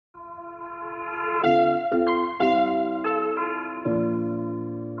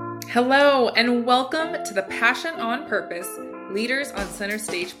Hello, and welcome to the Passion on Purpose Leaders on Center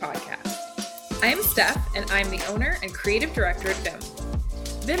Stage podcast. I am Steph, and I'm the owner and creative director at VIM.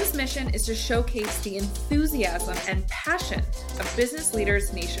 VIM's mission is to showcase the enthusiasm and passion of business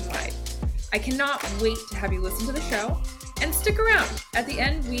leaders nationwide. I cannot wait to have you listen to the show, and stick around. At the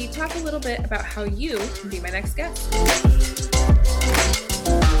end, we talk a little bit about how you can be my next guest.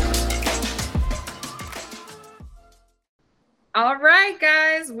 All right,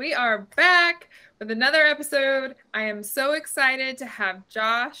 guys, we are back with another episode. I am so excited to have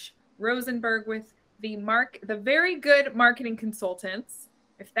Josh Rosenberg with the Very Good Marketing Consultants.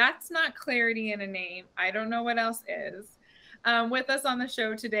 If that's not clarity in a name, I don't know what else is. With us on the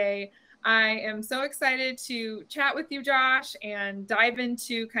show today. I am so excited to chat with you, Josh, and dive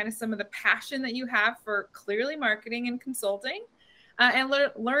into kind of some of the passion that you have for clearly marketing and consulting, and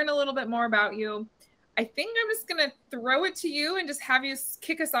learn a little bit more about you. I think I'm just going to throw it to you and just have you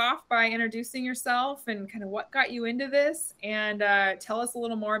kick us off by introducing yourself and kind of what got you into this, and tell us a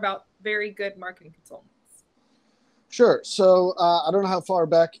little more about Very Good Marketing Consultants. Sure. So I don't know how far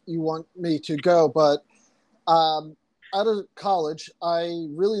back you want me to go, but out of college, I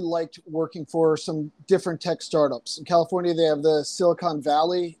really liked working for some different tech startups. In California, they have the Silicon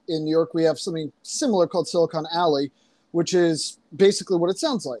Valley. In New York, we have something similar called Silicon Alley, which is basically what it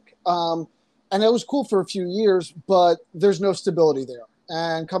sounds like. And it was cool for a few years, but there's no stability there.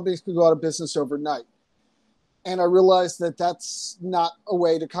 And companies could go out of business overnight. And I realized that that's not a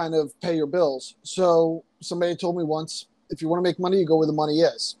way to kind of pay your bills. So somebody told me once, if you want to make money, you go where the money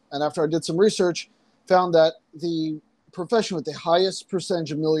is. And after I did some research, found that the profession with the highest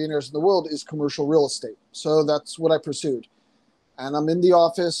percentage of millionaires in the world is commercial real estate. So that's what I pursued. And I'm in the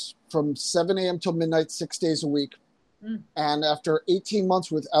office from 7 a.m. till midnight, 6 days a week. And after 18 months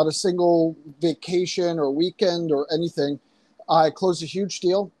without a single vacation or weekend or anything, I closed a huge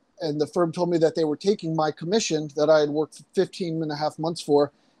deal. And the firm told me that they were taking my commission that I had worked 15 and a half months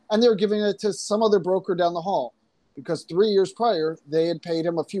for, and they were giving it to some other broker down the hall. Because 3 years prior, they had paid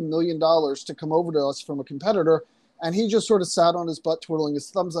him a few $1 million to come over to us from a competitor. And he just sort of sat on his butt twiddling his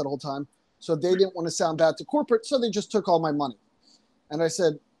thumbs that whole time. So they didn't want to sound bad to corporate, so they just took all my money. And I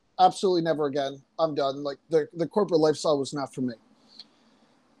said, absolutely never again. I'm done. Like the corporate lifestyle was not for me.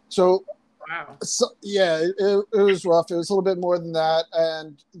 So, wow. Yeah, it was rough. It was a little bit more than that.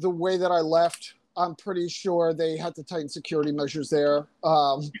 And the way that I left, I'm pretty sure they had to tighten security measures there.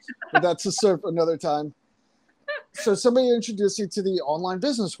 But that's a sort of another time. So somebody introduced me to the online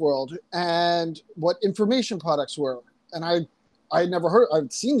business world and what information products were. And I had never heard,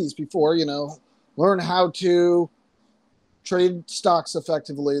 I've seen these before, learn how to trade stocks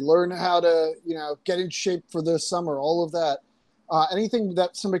effectively, learn how to, get in shape for the summer, all of that. Anything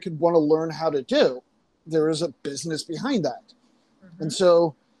that somebody could want to learn how to do, there is a business behind that. Mm-hmm. And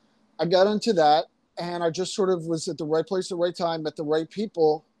so I got into that, and I just sort of was at the right place at the right time, met the right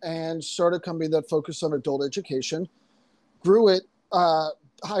people, and started a company that focused on adult education. Grew it. I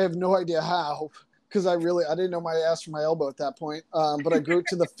have no idea how, because I didn't know my ass from my elbow at that point. But I grew it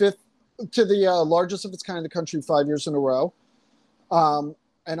to the largest of its kind in the country 5 years in a row.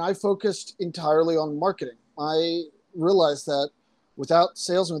 And I focused entirely on marketing. I realized that without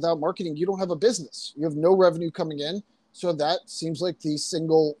sales and without marketing, you don't have a business. You have no revenue coming in. So that seems like the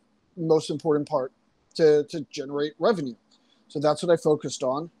single most important part to generate revenue. So that's what I focused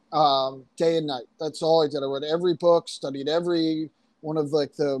on day and night. That's all I did. I read every book, studied every one of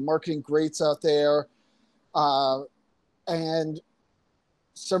the marketing greats out there. And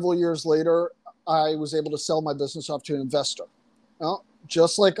several years later, I was able to sell my business off to an investor. Well,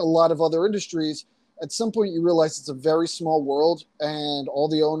 just like a lot of other industries, at some point you realize it's a very small world, and all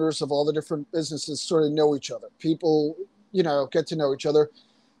the owners of all the different businesses sort of know each other. People, get to know each other.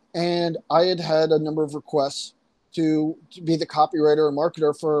 And I had a number of requests to be the copywriter and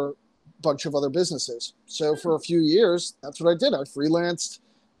marketer for a bunch of other businesses. So for a few years, that's what I did. I freelanced,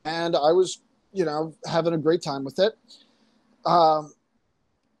 and I was, having a great time with it.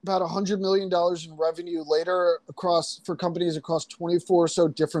 About $100 million in revenue later for companies across 24 or so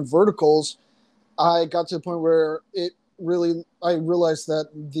different verticals, I got to the point where I realized that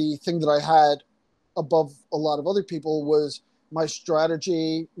the thing that I had above a lot of other people was my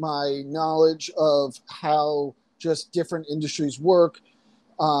strategy, my knowledge of how just different industries work,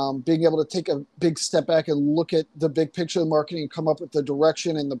 being able to take a big step back and look at the big picture of marketing and come up with the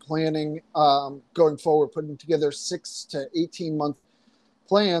direction and the planning going forward, putting together 6 to 18 month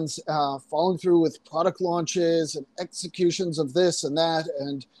plans, following through with product launches and executions of this and that.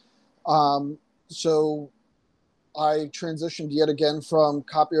 And so I transitioned yet again from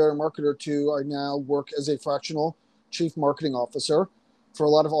copywriter marketer to I now work as a fractional chief marketing officer for a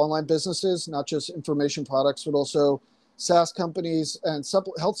lot of online businesses, not just information products, but also SaaS companies and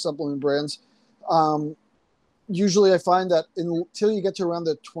health supplement brands. Usually I find that until you get to around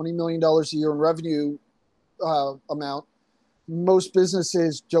the $20 million a year in revenue amount, most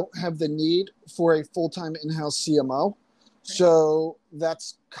businesses don't have the need for a full-time in-house CMO. So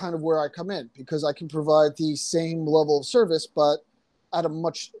that's kind of where I come in, because I can provide the same level of service, but at a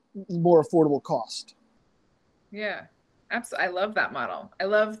much more affordable cost. Yeah, absolutely. I love that model. I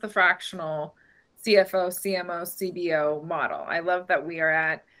love the fractional CFO, CMO, CBO model. I love that we are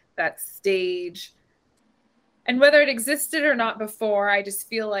at that stage. And whether it existed or not before, I just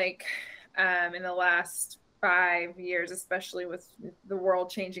feel like in the last 5 years, especially with the world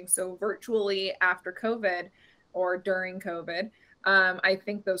changing so virtually after COVID or during COVID, I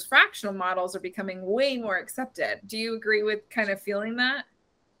think those fractional models are becoming way more accepted. Do you agree with kind of feeling that?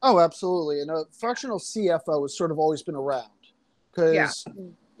 Oh, absolutely. And a fractional CFO has sort of always been around because,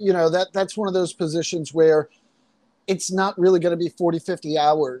 that's one of those positions where it's not really going to be 40, 50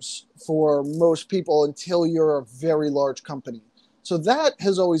 hours for most people until you're a very large company. So that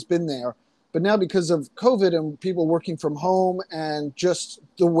has always been there. But now because of COVID and people working from home and just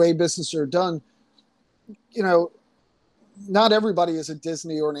the way businesses are done, not everybody is a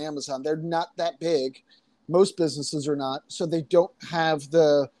Disney or an Amazon. They're not that big. Most businesses are not. So they don't have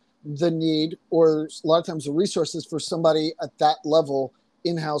the need or a lot of times the resources for somebody at that level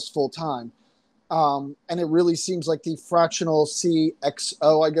in-house full-time. And it really seems like the fractional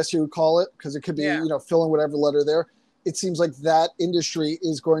CXO, I guess you would call it, because it could be, fill in whatever letter there. It seems like that industry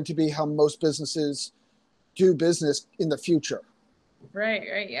is going to be how most businesses do business in the future.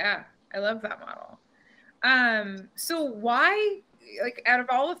 Right. Yeah. I love that model. So why, like, out of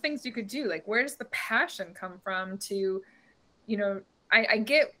all the things you could do, like, where does the passion come from to, I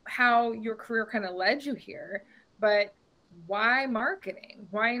get how your career kind of led you here, but why marketing?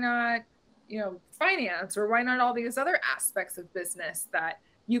 Why not, finance, or why not all these other aspects of business that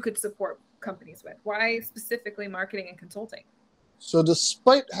you could support companies with? Why specifically marketing and consulting? So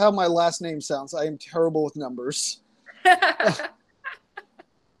despite how my last name sounds, I am terrible with numbers.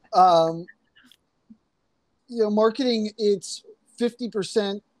 Marketing, it's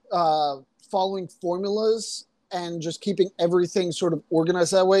 50% following formulas and just keeping everything sort of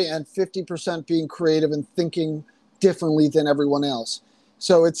organized that way, and 50% being creative and thinking differently than everyone else.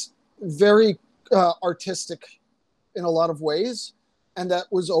 So it's very artistic in a lot of ways, and that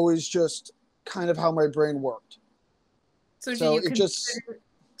was always just kind of how my brain worked. So do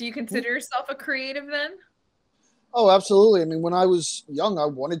you consider yourself a creative then? Oh, absolutely. I mean, when I was young, I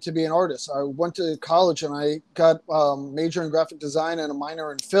wanted to be an artist. I went to college and I got a major in graphic design and a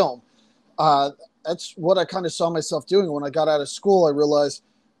minor in film. That's what I kind of saw myself doing. When I got out of school, I realized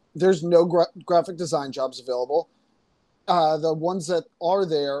there's no graphic design jobs available. The ones that are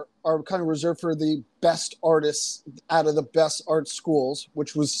there are kind of reserved for the best artists out of the best art schools,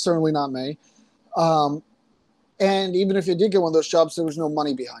 which was certainly not me. And even if you did get one of those jobs, there was no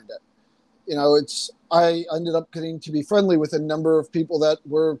money behind it. I ended up getting to be friendly with a number of people that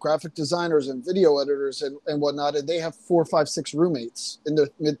were graphic designers and video editors and whatnot, and they have 4, 5, 6 roommates in their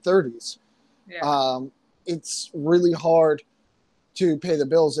mid-30s. Yeah. It's really hard to pay the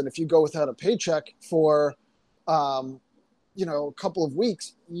bills, and if you go without a paycheck for a couple of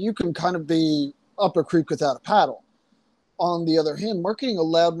weeks, you can kind of be up a creek without a paddle. On the other hand, marketing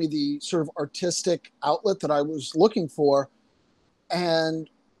allowed me the sort of artistic outlet that I was looking for, and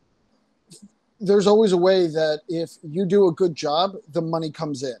there's always a way that if you do a good job, the money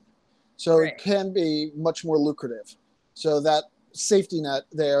comes in. So It can be much more lucrative. So that safety net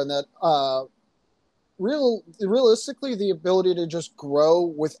there, and that realistically, the ability to just grow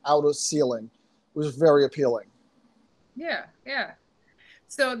without a ceiling was very appealing. Yeah.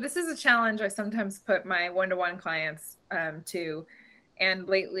 So this is a challenge I sometimes put my one-to-one clients to. And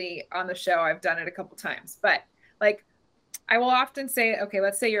lately on the show, I've done it a couple times. But like, I will often say, okay,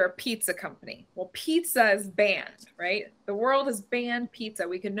 let's say you're a pizza company. Well, pizza is banned, right? The world has banned pizza.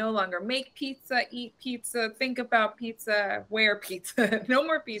 We can no longer make pizza, eat pizza, think about pizza, wear pizza. No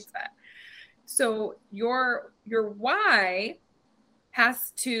more pizza. So your why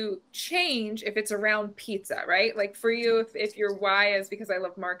has to change if it's around pizza, right? Like for you, if your why is because I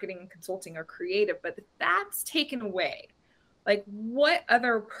love marketing and consulting or creative, but if that's taken away, like what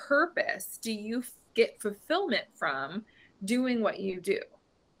other purpose do you get fulfillment from doing what you do?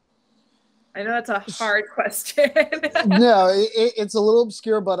 I know that's a hard question. No, it's a little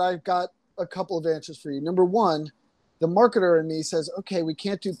obscure, but I've got a couple of answers for you. Number one, the marketer in me says, okay, we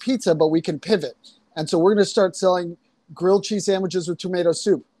can't do pizza, but we can pivot. And so we're going to start selling grilled cheese sandwiches with tomato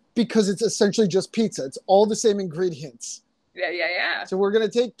soup because it's essentially just pizza. It's all the same ingredients. Yeah. So we're going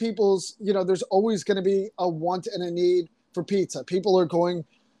to take people's, there's always going to be a want and a need for pizza. People are going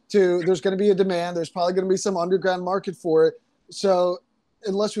to, there's going to be a demand. There's probably going to be some underground market for it. So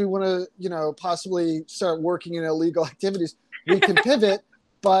unless we want to, possibly start working in illegal activities, we can pivot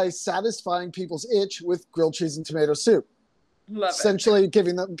by satisfying people's itch with grilled cheese and tomato soup. Love essentially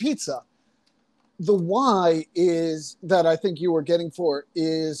giving them pizza. The why is that I think you were getting for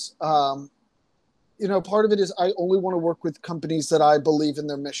is, part of it is I only want to work with companies that I believe in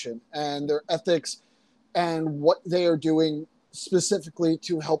their mission and their ethics and what they are doing specifically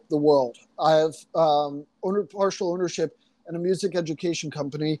to help the world. I have partial ownership in a music education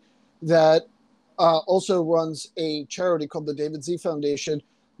company that also runs a charity called the David Z Foundation,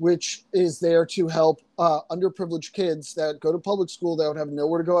 which is there to help underprivileged kids that go to public school that would have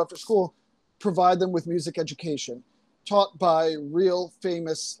nowhere to go after school, provide them with music education taught by real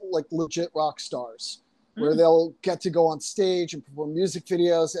famous, like legit rock stars, where they'll get to go on stage and perform music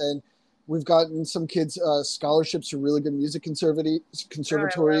videos. And we've gotten some kids scholarships to really good music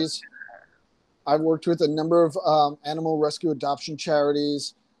conservatories. I've worked with a number of animal rescue adoption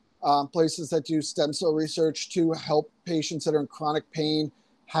charities, places that do stem cell research to help patients that are in chronic pain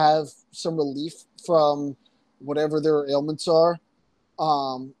have some relief from whatever their ailments are.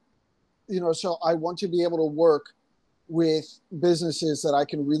 So I want to be able to work with businesses that I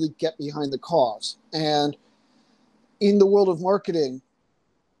can really get behind the cause. And in the world of marketing,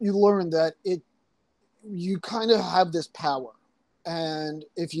 you learn that you kind of have this power. And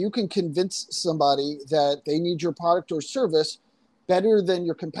if you can convince somebody that they need your product or service better than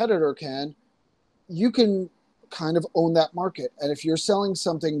your competitor can, you can kind of own that market. And if you're selling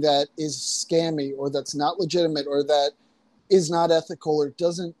something that is scammy or that's not legitimate or that is not ethical or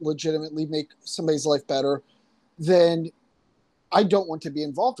doesn't legitimately make somebody's life better, then I don't want to be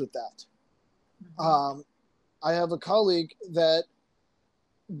involved with that. I have a colleague that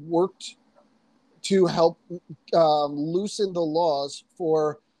worked to help loosen the laws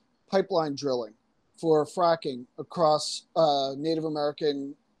for pipeline drilling, for fracking across Native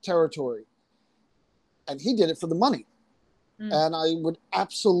American territory. And he did it for the money. And I would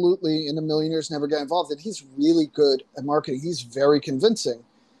absolutely, in a million years, never get involved. And he's really good at marketing. He's very convincing.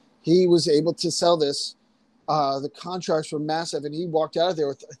 He was able to sell this. The contracts were massive. And he walked out of there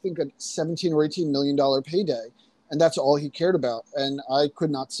with, I think, a $17 or $18 million payday. And that's all he cared about. And I could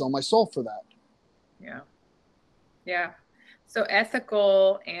not sell my soul for that. Yeah. So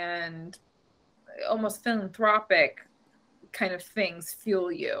ethical and almost philanthropic kind of things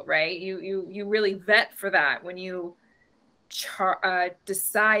fuel you, right? You really vet for that when you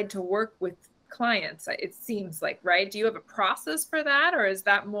decide to work with clients, it seems like, right? Do you have a process for that, or is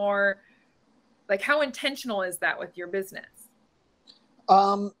that more like, how intentional is that with your business?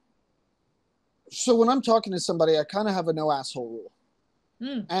 So when I'm talking to somebody, I kind of have a no asshole rule.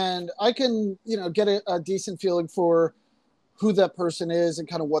 And I can, get a decent feeling for who that person is and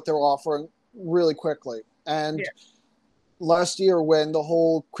kind of what they're offering really quickly. And last year, when the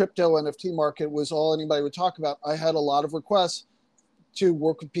whole crypto NFT market was all anybody would talk about, I had a lot of requests to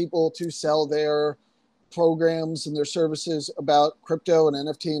work with people to sell their programs and their services about crypto and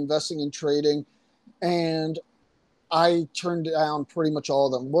NFT investing and trading. And I turned down pretty much all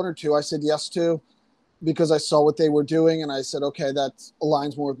of them. One or two I said yes to, because I saw what they were doing and I said, okay, that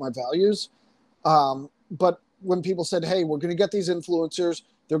aligns more with my values. But when people said, hey, we're going to get these influencers,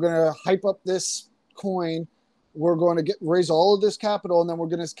 they're going to hype up this coin, we're going to raise all of this capital, and then we're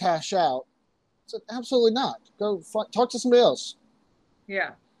going to cash out. I said, absolutely not. Go talk to somebody else.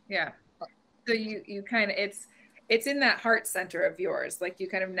 Yeah. So you kind of, it's in that heart center of yours. Like you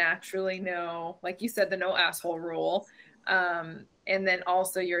kind of naturally know, like you said, the no asshole rule. And then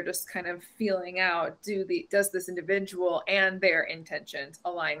also you're just kind of feeling out, does this individual and their intentions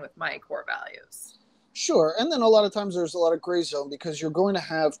align with my core values? Sure. And then a lot of times there's a lot of gray zone, because you're going to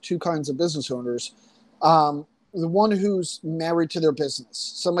have two kinds of business owners. The one who's married to their business,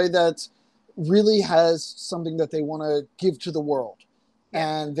 somebody that really has something that they want to give to the world,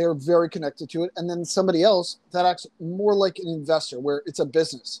 and they're very connected to it. And then somebody else that acts more like an investor, where it's a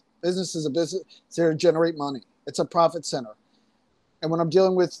business. Business is a business. It's there to generate money. It's a profit center. And when I'm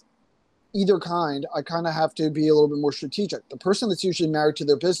dealing with either kind, I kind of have to be a little bit more strategic. The person that's usually married to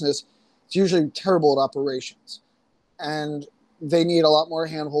their business is usually terrible at operations, and they need a lot more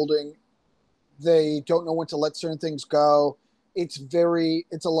hand-holding. They don't know when to let certain things go. It's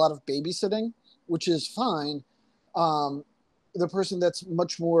a lot of babysitting, which is fine. The person that's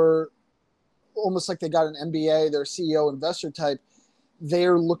much more almost like they got an MBA, they're CEO investor type,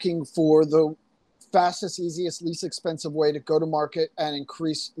 they're looking for the fastest, easiest, least expensive way to go to market and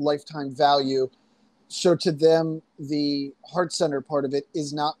increase lifetime value So to them, the heart center part of it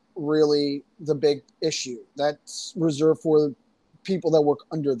is not really the big issue. That's reserved for people that work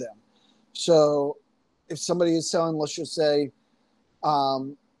under them. So if somebody is selling, let's just say, diet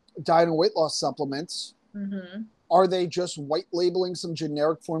and weight loss supplements, Mm-hmm. are they just white labeling some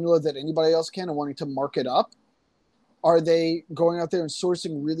generic formula that anybody else can and wanting to mark it up? Are they going out there and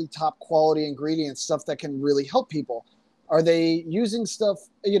sourcing really top quality ingredients, stuff that can really help people? Are they using stuff,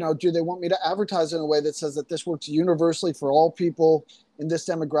 do they want me to advertise in a way that says that this works universally for all people in this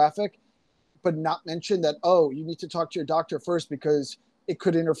demographic, but not mention that, oh, you need to talk to your doctor first because it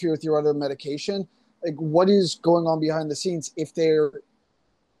could interfere with your other medication? Like, what is going on behind the scenes if they're,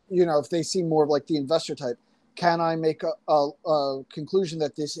 if they seem more of like the investor type? Can I make a conclusion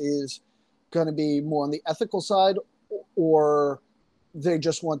that this is going to be more on the ethical side, or they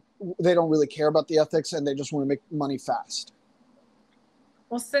don't really care about the ethics and they just want to make money fast?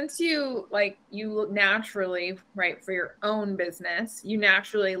 Well, since you naturally, right, for your own business, you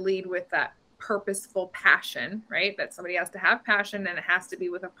naturally lead with that purposeful passion, right? That somebody has to have passion and it has to be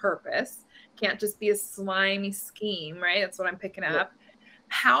with a purpose. Can't just be a slimy scheme, right? That's what I'm picking up.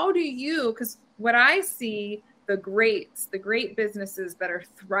 How do you, because what I see, the great businesses that are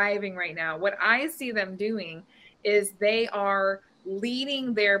thriving right now, what I see them doing is they are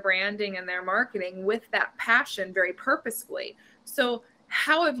leading their branding and their marketing with that passion very purposefully. So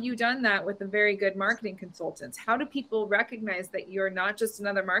how have you done that with the Very Good Marketing Consultants? How do people recognize that you're not just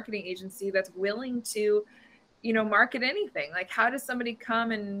another marketing agency that's willing to, market anything? Like, how does somebody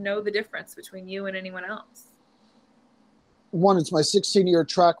come and know the difference between you and anyone else? One, it's my 16-year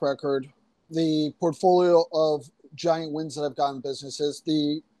track record, the portfolio of giant wins that I've gotten businesses,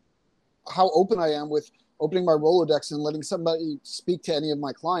 how open I am with opening my Rolodex and letting somebody speak to any of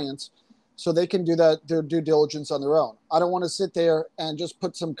my clients so they can do their due diligence on their own. I don't want to sit there and just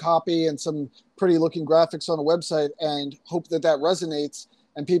put some copy and some pretty looking graphics on a website and hope that resonates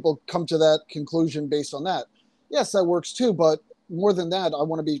and people come to that conclusion based on that. Yes, that works too, but more than that, I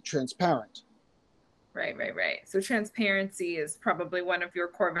want to be transparent. Right. So transparency is probably one of your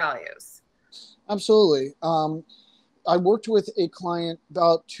core values. Absolutely. I worked with a client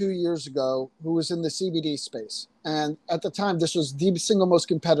about 2 years ago who was in the CBD space. And at the time, this was the single most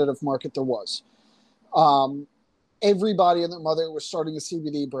competitive market there was. Everybody and their mother was starting a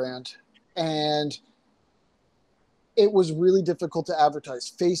CBD brand. And it was really difficult to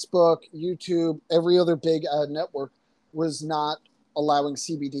advertise. Facebook, YouTube, every other big ad network was not allowing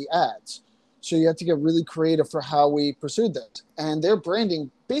CBD ads. So you had to get really creative for how we pursued that. And their branding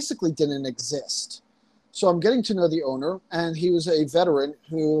basically didn't exist. So I'm getting to know the owner, and he was a veteran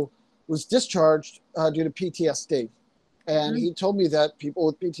who was discharged due to PTSD. And he told me that people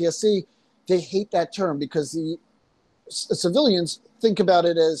with PTSD, they hate that term because the civilians think about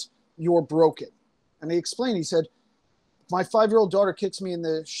it as you're broken. And he explained, he said, my 5-year-old daughter kicks me in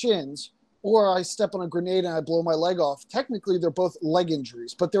the shins, or I step on a grenade and I blow my leg off. Technically, they're both leg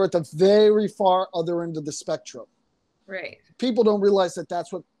injuries, but they're at the very far other end of the spectrum. Right. People don't realize that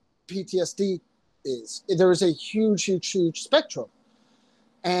that's what PTSD is. There is a huge spectrum.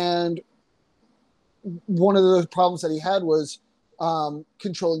 And one of the problems that he had was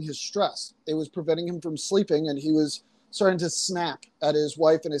controlling his stress. It was preventing him from sleeping, and he was starting to snap at his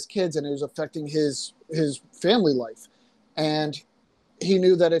wife and his kids, and it was affecting his family life. And he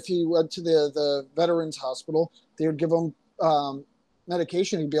knew that if he went to the veterans hospital, they would give him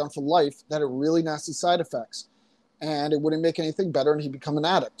medication he'd be on for life that had really nasty side effects. And it wouldn't make anything better, and he'd become an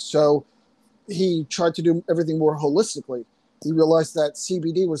addict. So he tried to do everything more holistically. He realized that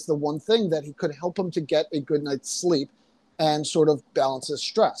CBD was the one thing that he could help him to get a good night's sleep and sort of balance his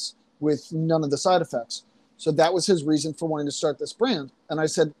stress with none of the side effects. So that was his reason for wanting to start this brand. And I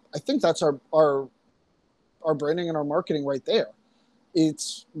said, I think that's our branding and our marketing right there.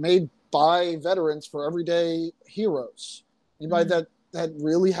 It's made by veterans for everyday heroes. Anybody that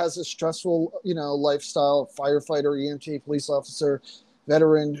really has a stressful, lifestyle, firefighter, EMT, police officer,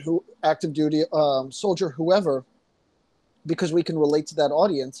 veteran, active duty, soldier, whoever, because we can relate to that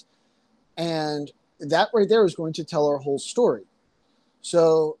audience. And that right there is going to tell our whole story.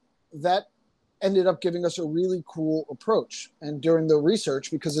 So that ended up giving us a really cool approach. And during the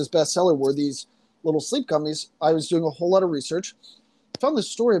research, because his bestseller were these little sleep gummies, I was doing a whole lot of research. I found this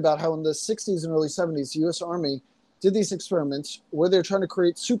story about how in the 60s and early 70s, the U.S. Army did these experiments where they're trying to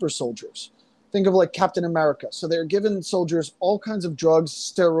create super soldiers. Think of like Captain America. So they're giving soldiers all kinds of drugs,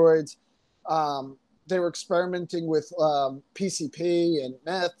 steroids. They were experimenting with PCP and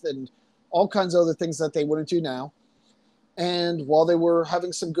meth and all kinds of other things that they wouldn't do now. And while they were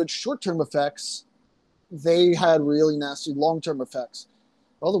having some good short-term effects, they had really nasty long-term effects.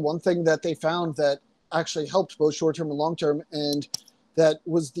 Well, the one thing that they found that actually helped both short term and long term, and that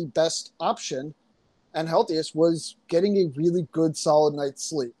was the best option and healthiest was getting a really good solid night's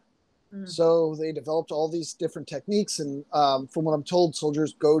sleep. So they developed all these different techniques, and from what I'm told,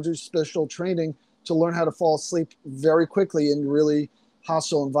 soldiers go to special training to learn how to fall asleep very quickly in really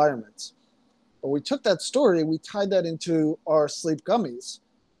hostile environments. But we took that story, we tied that into our sleep gummies,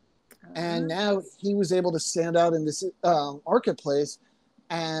 and now he was able to stand out in this marketplace,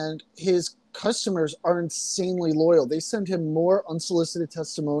 and his customers are insanely loyal. They send him more unsolicited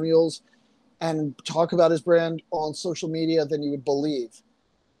testimonials and talk about his brand on social media than you would believe.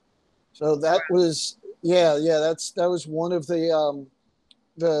 So that was, that was one of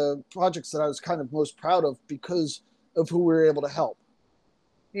the projects that I was kind of most proud of because of who we were able to help.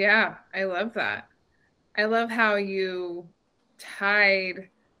 Yeah, I love that. I love how you tied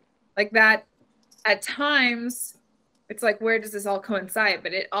like that. At times, it's like, where does this all coincide?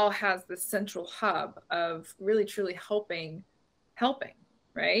 But it all has this central hub of really truly helping,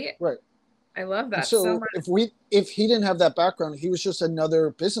 right? Right. I love that And so much. if he didn't have that background, he was just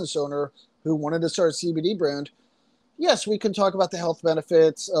another business owner who wanted to start a CBD brand. Yes, we can talk about the health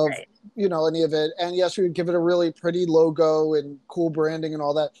benefits of Right. Any of it, and yes, we would give it a really pretty logo and cool branding and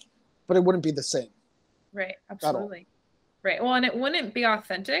all that, but it wouldn't be the same. Right. Absolutely. Right. Well, and it wouldn't be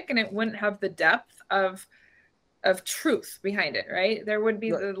authentic, and it wouldn't have the depth of truth behind it, right? There would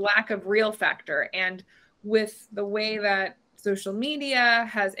be the lack of real factor. And with the way that social media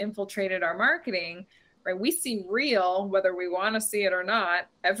has infiltrated our marketing, right, we see real, whether we want to see it or not,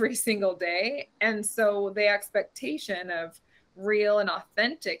 every single day. And so the expectation of real and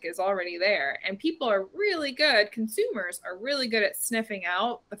authentic is already there. And people are really good, consumers are really good at sniffing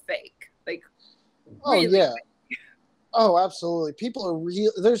out the fake. Like, oh, really yeah. Fake. Oh, absolutely. People are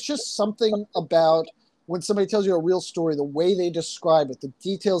real. There's just something about when somebody tells you a real story, the way they describe it, the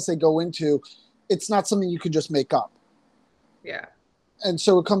details they go into, it's not something you could just make up. Yeah. And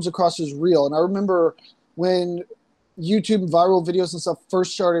so it comes across as real. And I remember when YouTube viral videos and stuff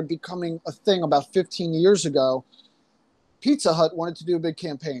first started becoming a thing about 15 years ago, Pizza Hut wanted to do a big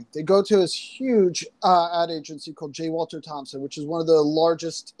campaign. They go to this huge ad agency called J. Walter Thompson, which is one of the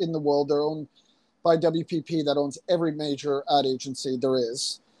largest in the world. They're owned by WPP, that owns every major ad agency there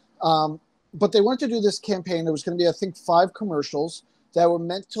is. But they wanted to do this campaign. There was going to be, I think, 5 commercials that were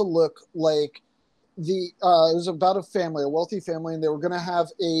meant to look like it was about a family, a wealthy family, and they were going to have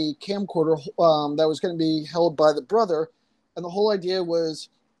a camcorder that was going to be held by the brother. And the whole idea was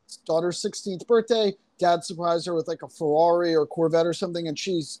daughter's 16th birthday, dad surprised her with like a Ferrari or Corvette or something, and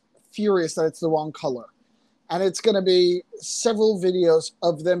she's furious that it's the wrong color. And it's going to be several videos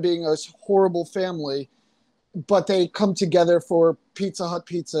of them being a horrible family, but they come together for Pizza Hut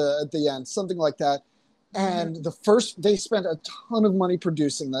pizza at the end, something like that. And they spent a ton of money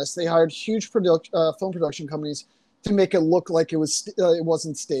producing this. They hired huge film production companies to make it look like it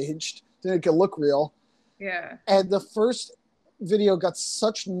wasn't staged, to make it look real. Yeah. And the first video got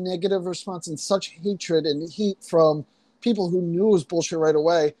such negative response and such hatred and heat from people who knew it was bullshit right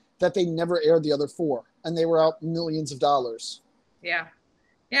away that they never aired the other 4, and they were out millions of dollars. Yeah.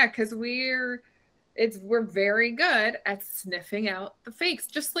 Yeah, because we're very good at sniffing out the fakes.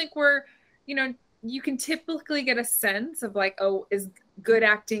 Just like you can typically get a sense of like, oh, is good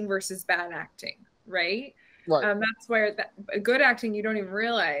acting versus bad acting, right? Right. That's where good acting, you don't even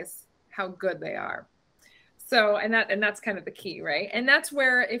realize how good they are. So, and that's kind of the key, right? And that's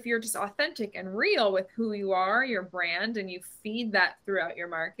where if you're just authentic and real with who you are, your brand, and you feed that throughout your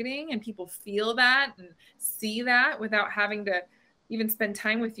marketing, and people feel that and see that without having to even spend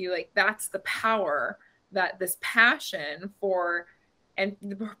time with you, like that's the power that this passion for and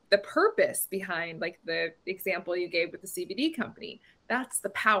the purpose behind, like the example you gave with the CBD company, that's the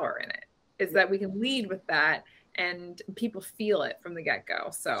power in it, is that we can lead with that and people feel it from the get-go.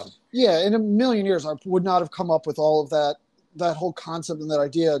 So yeah, in a million years, I would not have come up with all of that whole concept and that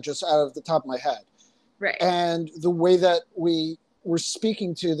idea just out of the top of my head. Right. And the way that we were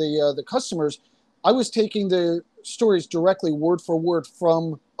speaking to the customers, I was taking the stories directly word for word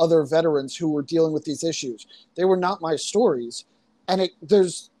from other veterans who were dealing with these issues. They were not my stories. And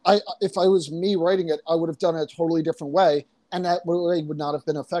if I was me writing it, I would have done it a totally different way, and that way would not have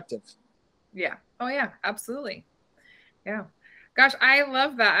been effective. Yeah. Oh yeah, absolutely. Yeah. Gosh, I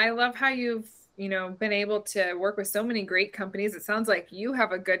love that. I love how you've, been able to work with so many great companies. It sounds like you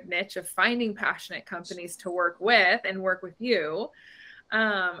have a good niche of finding passionate companies to work with and work with you.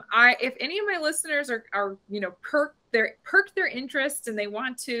 If any of my listeners are perked their interest and they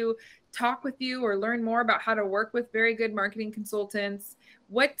want to talk with you or learn more about how to work with very good marketing consultants,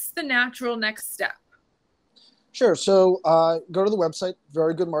 what's the natural next step? Sure. So go to the website,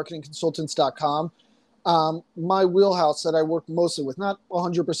 verygoodmarketingconsultants.com. My wheelhouse that I work mostly with, not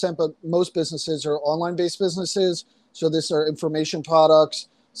 100%, but most businesses are online-based businesses. So these are information products,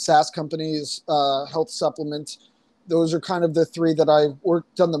 SaaS companies, health supplements. Those are kind of the three that I've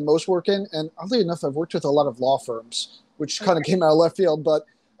done the most work in. And oddly enough, I've worked with a lot of law firms, which kind of came out of left field. But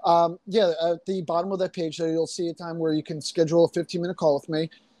yeah, at the bottom of that page, there you'll see a time where you can schedule a 15-minute call with me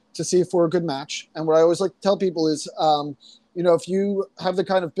to see if we're a good match. And what I always like to tell people is, if you have the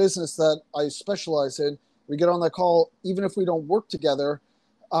kind of business that I specialize in, we get on that call, even if we don't work together,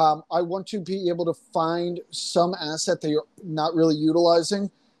 I want to be able to find some asset that you're not really utilizing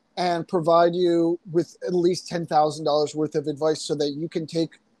and provide you with at least $10,000 worth of advice so that you can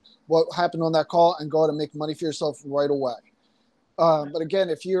take what happened on that call and go out and make money for yourself right away. But again,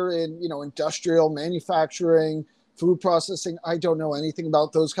 if you're in, industrial manufacturing, food processing, I don't know anything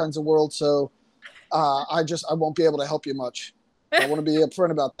about those kinds of worlds. So I won't be able to help you much. I want to be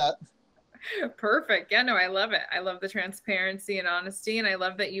upfront about that. Perfect. Yeah, no, I love it. I love the transparency and honesty. And I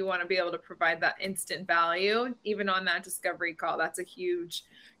love that you want to be able to provide that instant value, even on that discovery call. That's a huge,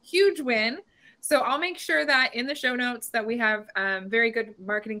 huge win. So I'll make sure that in the show notes that we have Very Good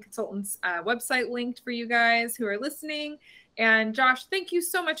Marketing Consultants website linked for you guys who are listening. And Josh, thank you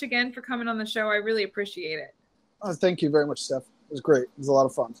so much again for coming on the show. I really appreciate it. Oh, thank you very much, Steph. It was great. It was a lot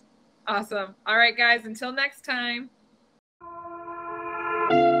of fun. Awesome. All right, guys, until next time.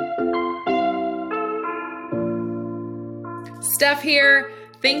 Steph here.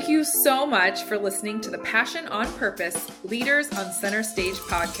 Thank you so much for listening to the Passion on Purpose Leaders on Center Stage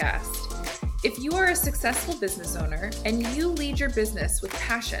podcast. If you are a successful business owner and you lead your business with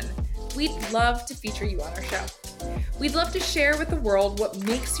passion, we'd love to feature you on our show. We'd love to share with the world what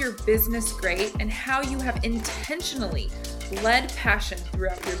makes your business great and how you have intentionally led passion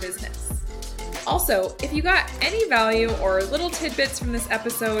throughout your business. Also, if you got any value or little tidbits from this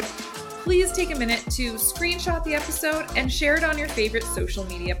episode, please take a minute to screenshot the episode and share it on your favorite social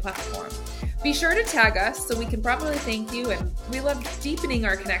media platform. Be sure to tag us so we can properly thank you, and we love deepening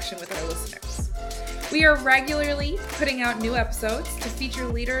our connection with our listeners. We are regularly putting out new episodes to feature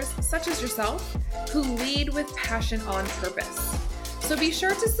leaders such as yourself who lead with passion on purpose. So be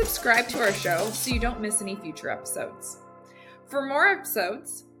sure to subscribe to our show so you don't miss any future episodes. For more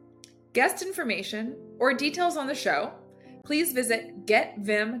episodes, guest information, or details on the show, please visit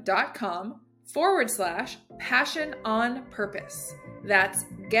getvim.com/passion on purpose. That's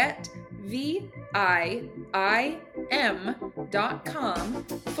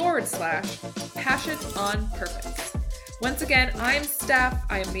getvim.com/passion on purpose. Once again, I'm Steph.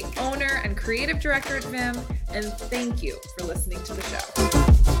 I am the owner and creative director at Vim, and thank you for listening to the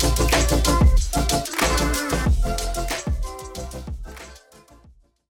show.